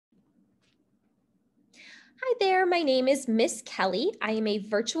Hi there, my name is Miss Kelly. I am a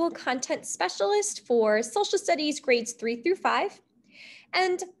virtual content specialist for social studies grades 3 through 5.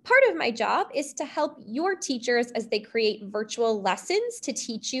 And part of my job is to help your teachers as they create virtual lessons to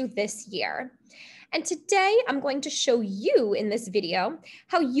teach you this year. And today I'm going to show you in this video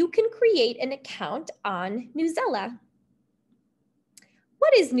how you can create an account on Newsela.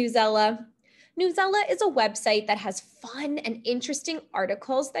 What is Newsela? Newsela is a website that has fun and interesting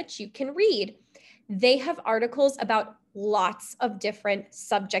articles that you can read. They have articles about lots of different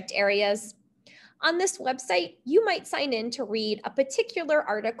subject areas. On this website, you might sign in to read a particular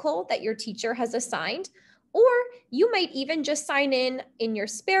article that your teacher has assigned, or you might even just sign in your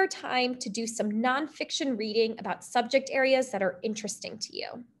spare time to do some nonfiction reading about subject areas that are interesting to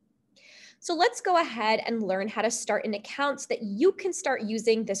you. So let's go ahead and learn how to start an account so that you can start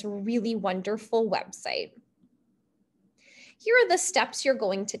using this really wonderful website. Here are the steps you're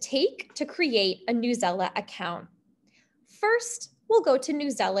going to take to create a Newsela account. First, we'll go to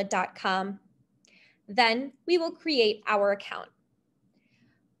newsela.com. Then we will create our account.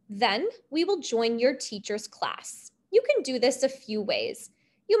 Then we will join your teacher's class. You can do this a few ways.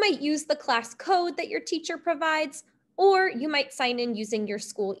 You might use the class code that your teacher provides, or you might sign in using your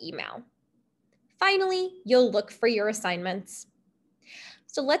school email. Finally, you'll look for your assignments.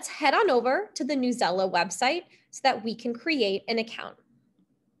 So let's head on over to the Newsela website so that we can create an account.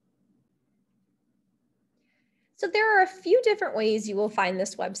 So there are a few different ways you will find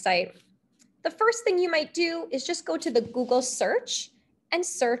this website. The first thing you might do is just go to the Google search and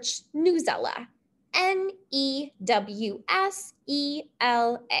search Newsela, N-E-W-S-E-L-A.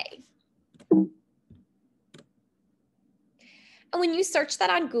 And when you search that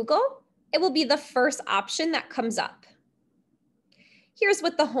on Google, it will be the first option that comes up. Here's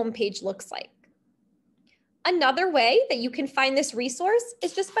what the homepage looks like. Another way that you can find this resource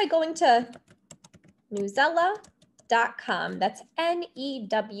is just by going to newsela.com. That's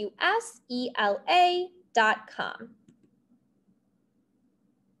Newsela.com.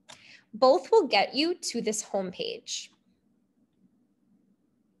 Both will get you to this homepage.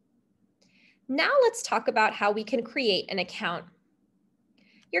 Now let's talk about how we can create an account.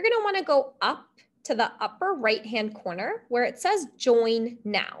 You're going to want to go up to the upper right-hand corner where it says Join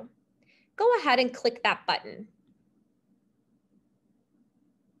Now. Go ahead and click that button.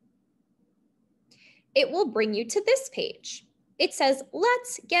 It will bring you to this page. It says,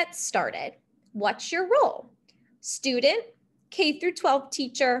 let's get started. What's your role? Student, K through 12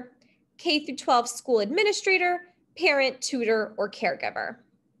 teacher, K through 12 school administrator, parent, tutor, or caregiver.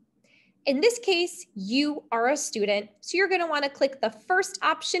 In this case, you are a student, so you're going to want to click the first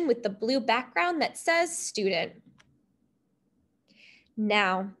option with the blue background that says student.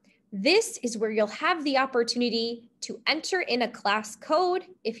 Now, this is where you'll have the opportunity to enter in a class code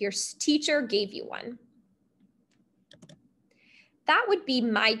if your teacher gave you one. That would be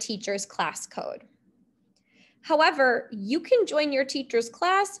my teacher's class code. However, you can join your teacher's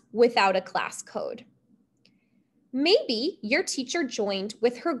class without a class code. Maybe your teacher joined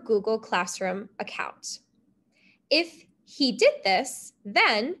with her Google Classroom account. If he did this,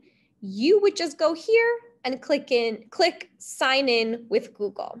 then you would just go here and click Sign In with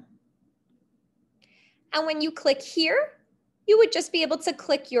Google. And when you click here, you would just be able to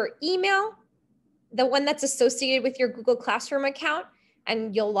click your email, the one that's associated with your Google Classroom account,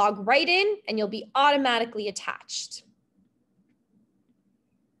 and you'll log right in and you'll be automatically attached.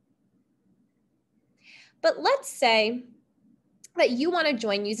 But let's say that you want to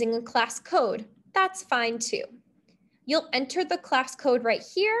join using a class code. That's fine too. You'll enter the class code right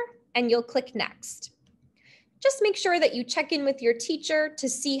here and you'll click Next. Just make sure that you check in with your teacher to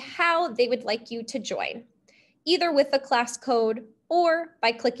see how they would like you to join, either with a class code or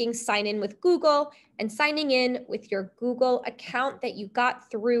by clicking Sign In with Google and signing in with your Google account that you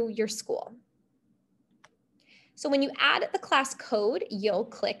got through your school. So when you add the class code, you'll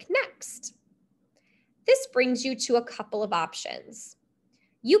click Next. This brings you to a couple of options.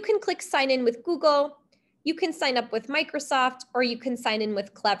 You can click Sign In with Google, you can sign up with Microsoft, or you can sign in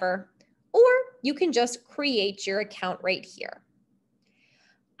with Clever, or you can just create your account right here.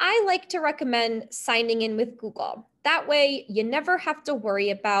 I like to recommend signing in with Google. That way, you never have to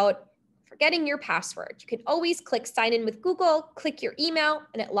worry about forgetting your password. You can always click Sign In with Google, click your email,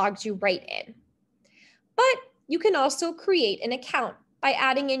 and it logs you right in. But you can also create an account by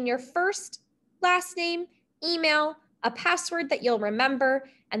adding in your first, last name, email, a password that you'll remember,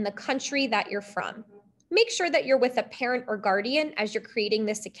 and the country that you're from. Make sure that you're with a parent or guardian as you're creating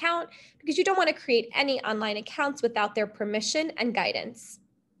this account because you don't want to create any online accounts without their permission and guidance.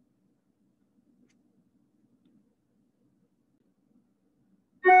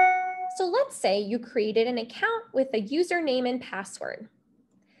 So let's say you created an account with a username and password.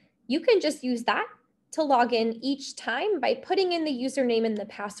 You can just use that to log in each time by putting in the username and the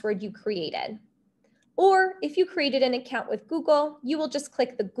password you created. Or if you created an account with Google, you will just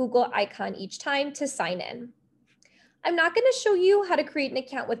click the Google icon each time to sign in. I'm not going to show you how to create an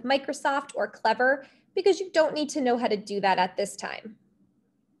account with Microsoft or Clever because you don't need to know how to do that at this time.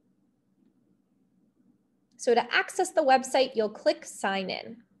 So to access the website, you'll click Sign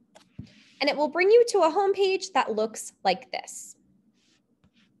In. And it will bring you to a homepage that looks like this.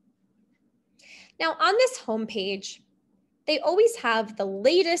 Now on this homepage, they always have the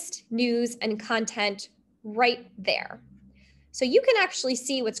latest news and content right there. So you can actually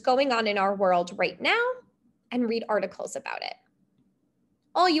see what's going on in our world right now and read articles about it.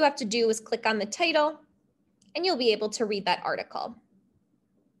 All you have to do is click on the title and you'll be able to read that article.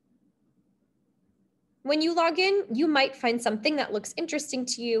 When you log in, you might find something that looks interesting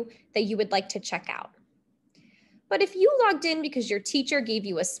to you that you would like to check out. But if you logged in because your teacher gave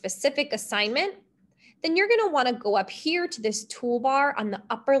you a specific assignment, then you're going to want to go up here to this toolbar on the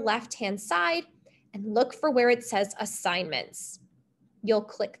upper left-hand side and look for where it says assignments. You'll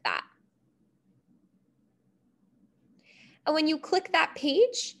click that. And when you click that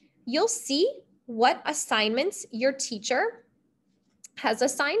page, you'll see what assignments your teacher has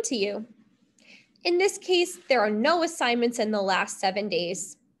assigned to you. In this case, there are no assignments in the last 7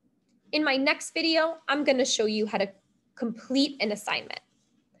 days. In my next video, I'm going to show you how to complete an assignment.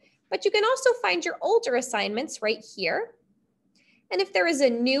 But you can also find your older assignments right here. And if there is a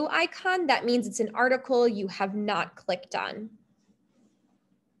new icon, that means it's an article you have not clicked on.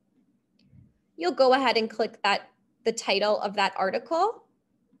 You'll go ahead and click the title of that article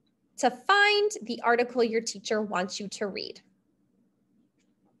to find the article your teacher wants you to read.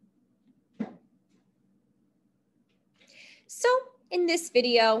 So in this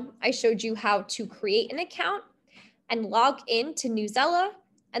video, I showed you how to create an account and log in to Newsela,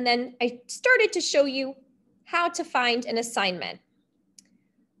 and then I started to show you how to find an assignment.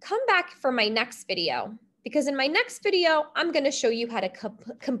 Come back for my next video, because in my next video, I'm going to show you how to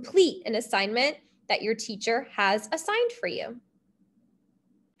complete an assignment that your teacher has assigned for you.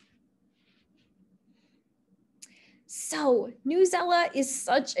 So Newsela is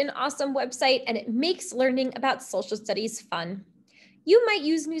such an awesome website and it makes learning about social studies fun. You might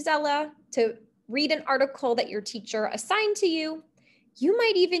use Newsela to read an article that your teacher assigned to you. You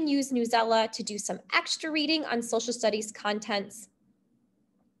might even use Newsela to do some extra reading on social studies contents.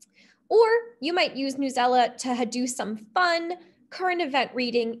 Or you might use Newsela to do some fun current event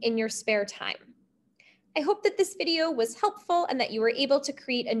reading in your spare time. I hope that this video was helpful and that you were able to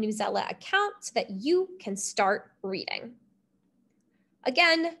create a Newsela account so that you can start reading.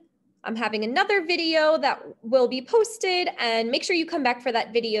 Again, I'm having another video that will be posted, and make sure you come back for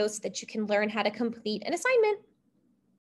that video so that you can learn how to complete an assignment.